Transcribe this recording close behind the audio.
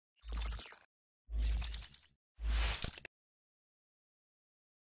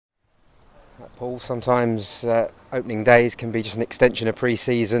Paul. Sometimes opening days can be just an extension of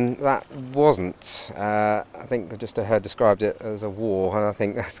pre-season. That wasn't. I think I just heard described it as a war, and I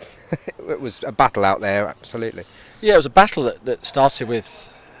think it was a battle out there, absolutely. Yeah, it was a battle that started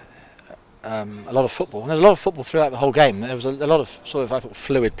with a lot of football. And there was a lot of football throughout the whole game. There was a lot of sort of, I thought,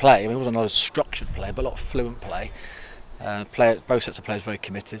 fluid play. I mean, it wasn't a lot of structured play, but a lot of fluent play. Both sets of players very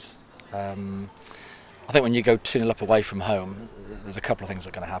committed. I think when you go 2-0 up away from home, there's a couple of things that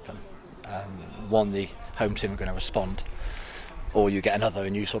are going to happen. One, the home team are going to respond, or you get another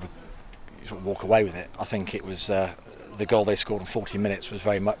and you sort of walk away with it. I think it was the goal they scored in 40 minutes was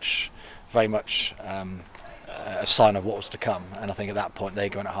very much a sign of what was to come. And I think at that point they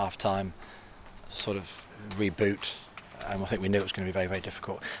go in at half time, sort of reboot. And I think we knew it was going to be very, very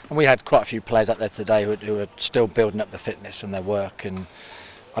difficult. And we had quite a few players out there today who are still building up their fitness and their work. And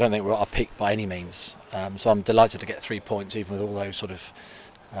I don't think we're at our peak by any means. So I'm delighted to get 3 points, even with all those sort of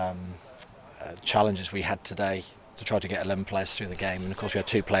challenges we had today to try to get 11 players through the game. And of course we had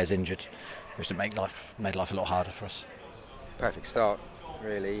 2 players injured, which made life a lot harder for us. Perfect start,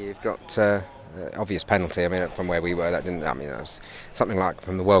 really. You've got obvious penalty. I mean, from where we were, that didn't. I mean, that was something like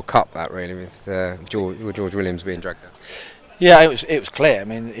from the World Cup. That really, with George Williams being dragged out. Yeah, it was clear. I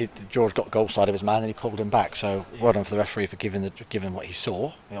mean, George got goal side of his man and he pulled him back. So well done for the referee for giving what he saw.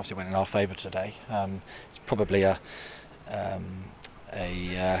 He obviously went in our favour today. It's probably a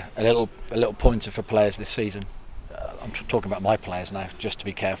little pointer for players this season. I'm talking about my players now, just to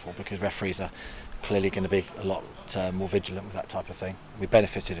be careful, because referees are clearly going to be a lot more vigilant with that type of thing. We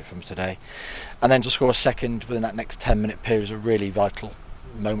benefited it from today, and then to score a second within that next 10-minute period is a really vital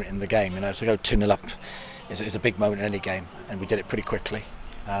moment in the game. You know, to go 2-0 up is a big moment in any game, and we did it pretty quickly.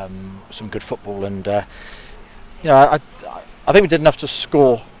 Some good football, and you know, I think we did enough to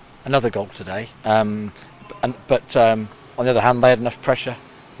score another goal today. But on the other hand, they had enough pressure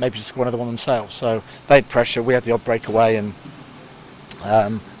maybe to score another one themselves. So they had pressure, we had the odd breakaway, and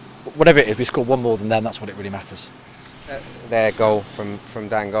whatever it is, we scored one more than them. That's what it really matters. Their goal from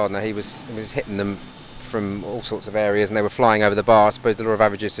Dan Gardner, he was hitting them from all sorts of areas, and they were flying over the bar. I suppose the law of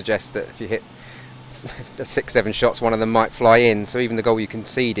averages suggests that if you hit 6-7 shots, one of them might fly in. So even the goal you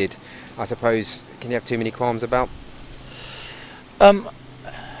conceded, I suppose, can you have too many qualms about? I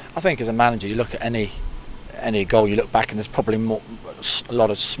think as a manager, you look at any goal, you look back and there's probably a lot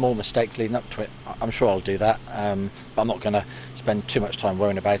of small mistakes leading up to it. I'm sure I'll do that, but I'm not going to spend too much time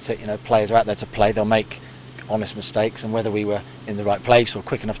worrying about it. You know, players are out there to play. They'll make honest mistakes, and whether we were in the right place or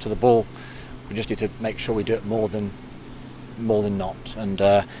quick enough to the ball, we just need to make sure we do it more than not. And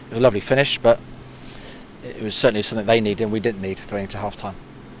it was a lovely finish, but it was certainly something they needed and we didn't need going into half time.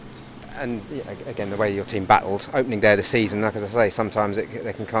 And again, the way your team battled opening day of the season, like as I say, sometimes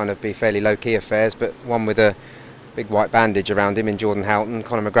they can kind of be fairly low-key affairs, but one with a big white bandage around him in Jordan Houghton,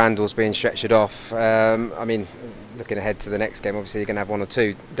 Conor McGrandle's being stretchered off. I mean, looking ahead to the next game, obviously you're going to have 1 or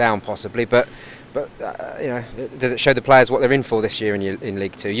 2 down possibly, but you know, does it show the players what they're in for this year in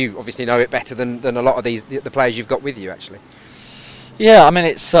League Two? You obviously know it better than a lot of the players you've got with you, actually. Yeah, I mean,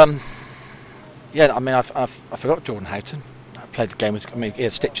 it's yeah, I mean, I forgot Jordan Houghton. Played the game with, I mean, he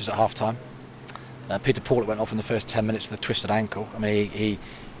had stitches at half time. Peter Pawlett went off in the first 10 minutes with a twisted ankle. I mean, he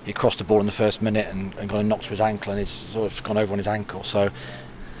crossed the ball in the first minute and got a knock to his ankle, and he's sort of gone over on his ankle. So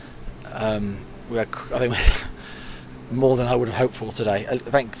I think more than I would have hoped for today.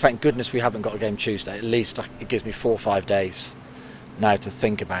 Thank goodness we haven't got a game Tuesday. At least it gives me 4 or 5 days now to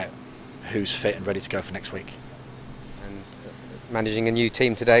think about who's fit and ready to go for next week. And managing a new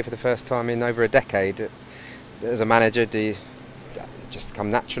team today for the first time in over a decade, as a manager, do you just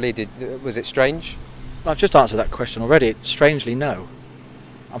come naturally? Was it strange? I've just answered that question already. Strangely, no.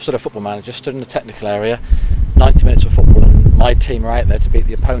 I'm still a football manager, stood in the technical area, 90 minutes of football, and my team are out there to beat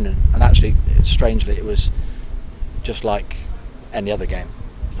the opponent. And actually, strangely, it was just like any other game.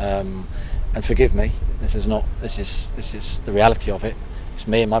 And forgive me, this is the reality of it. It's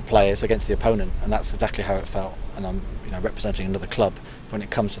me and my players against the opponent, and that's exactly how it felt. And I'm, you know, representing another club. When it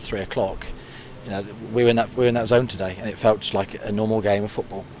comes to 3 o'clock, you know, we were in that zone today, and it felt just like a normal game of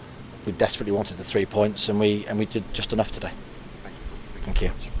football. We desperately wanted the 3 points, and we did just enough today. Thank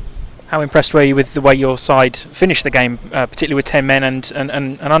you. How impressed were you with the way your side finished the game, particularly with 10 men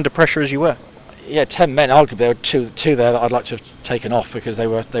and under pressure as you were? Yeah, 10 men. Arguably, there were two there that I'd like to have taken off because they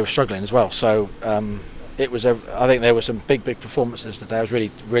were struggling as well. So it was I think there were some big performances today. I was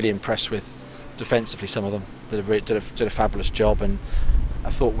really impressed with defensively. Some of them did a fabulous job, and I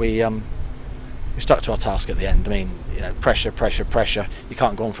thought we stuck to our task at the end. I mean, you know, pressure. You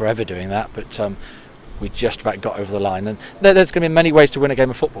can't go on forever doing that, but we just about got over the line. And there's going to be many ways to win a game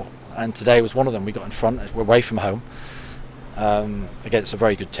of football, and today was one of them. We got in front. We're away from home against a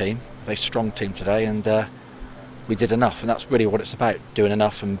very good team. very strong team today, and we did enough, and that's really what it's about: doing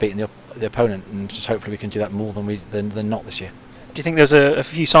enough and beating the opponent, and just hopefully we can do that more than not this year. Do you think there was a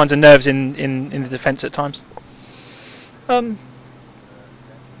few signs of nerves in the defence at times? It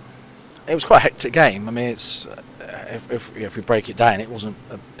was quite a hectic game. I mean, it's if we break it down, it wasn't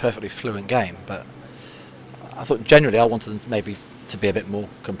a perfectly fluent game, but I thought generally I wanted them maybe to be a bit more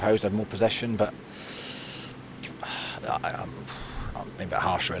composed, have more possession, but I'm being a bit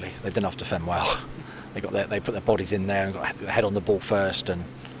harsh really. They didn't have to defend well. They put their bodies in there and got their head on the ball first, and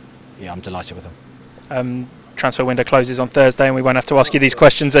yeah, I'm delighted with them. Transfer window closes on Thursday, and we won't have to ask you these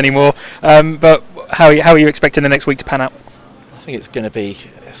questions anymore. But how are you expecting the next week to pan out? I think it's going to be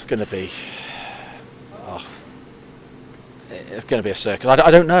a circus.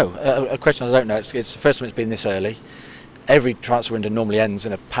 I don't know. A question I don't know. It's the first time it's been this early. Every transfer window normally ends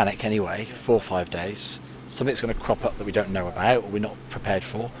in a panic anyway, 4 or 5 days. Something's going to crop up that we don't know about or we're not prepared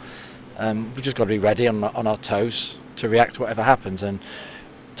for. We've just got to be ready on our toes to react to whatever happens and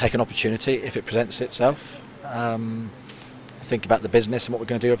take an opportunity if it presents itself. Think about the business and what we're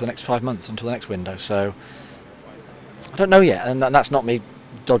going to do over the next 5 months until the next window. So I don't know yet, and that's not me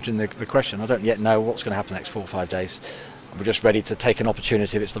dodging the question. I don't yet know what's going to happen the next 4 or 5 days. We're just ready to take an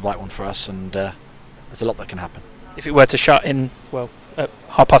opportunity if it's the right one for us, and there's a lot that can happen. If it were to shut in, well, at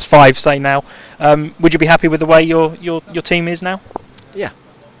 5:30, say now, would you be happy with the way your team is now? Yeah,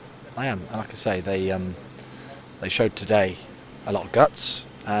 I am. And like I say, they showed today a lot of guts,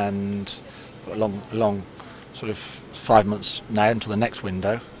 and a long sort of 5 months now until the next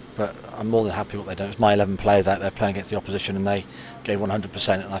window. But I'm more than happy with what they've done. It's my 11 players out there playing against the opposition, and they gave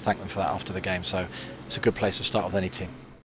 100%, and I thank them for that after the game. So it's a good place to start with any team.